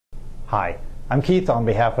Hi, I'm Keith on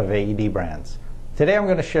behalf of AED Brands. Today I'm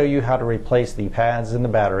going to show you how to replace the pads in the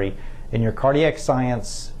battery in your Cardiac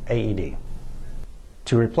Science AED.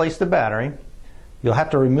 To replace the battery, you'll have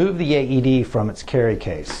to remove the AED from its carry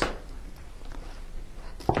case.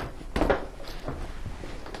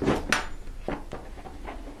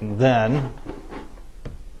 And then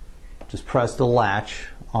just press the latch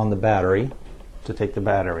on the battery to take the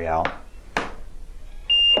battery out.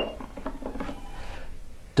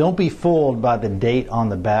 Don't be fooled by the date on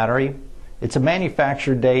the battery. It's a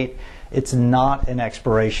manufacturer date. It's not an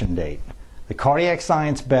expiration date. The Cardiac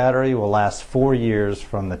Science battery will last 4 years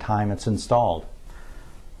from the time it's installed.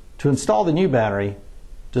 To install the new battery,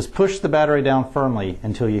 just push the battery down firmly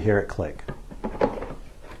until you hear it click.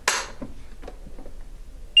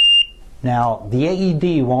 Now, the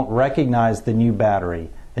AED won't recognize the new battery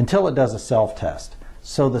until it does a self-test.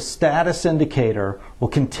 So the status indicator will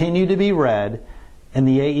continue to be red and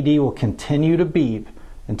the AED will continue to beep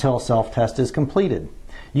until a self-test is completed.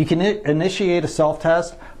 You can initiate a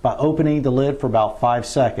self-test by opening the lid for about 5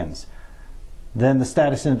 seconds. Then the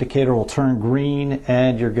status indicator will turn green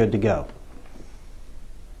and you're good to go.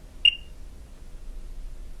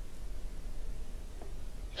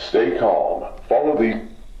 Stay calm. Follow the...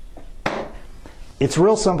 It's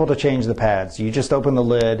real simple to change the pads. You just open the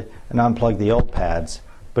lid and unplug the old pads,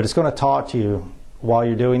 but it's going to talk to you while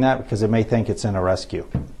you're doing that because it may think it's in a rescue.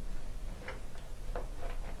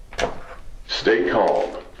 Stay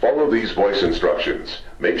calm. Follow these voice instructions.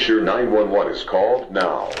 Make sure 911 is called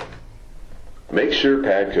now. Make sure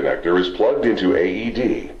pad connector is plugged into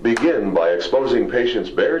AED. Begin by exposing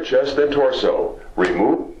patient's bare chest and torso.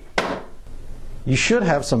 Remove. You should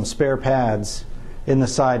have some spare pads in the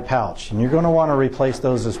side pouch, and you're going to want to replace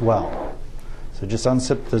those as well. So just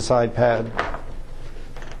unzip the side pad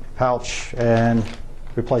pouch and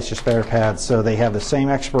replace your spare pads so they have the same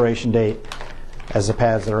expiration date as the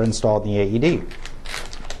pads that are installed in the AED.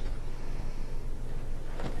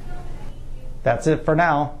 That's it for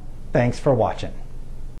now. Thanks for watching.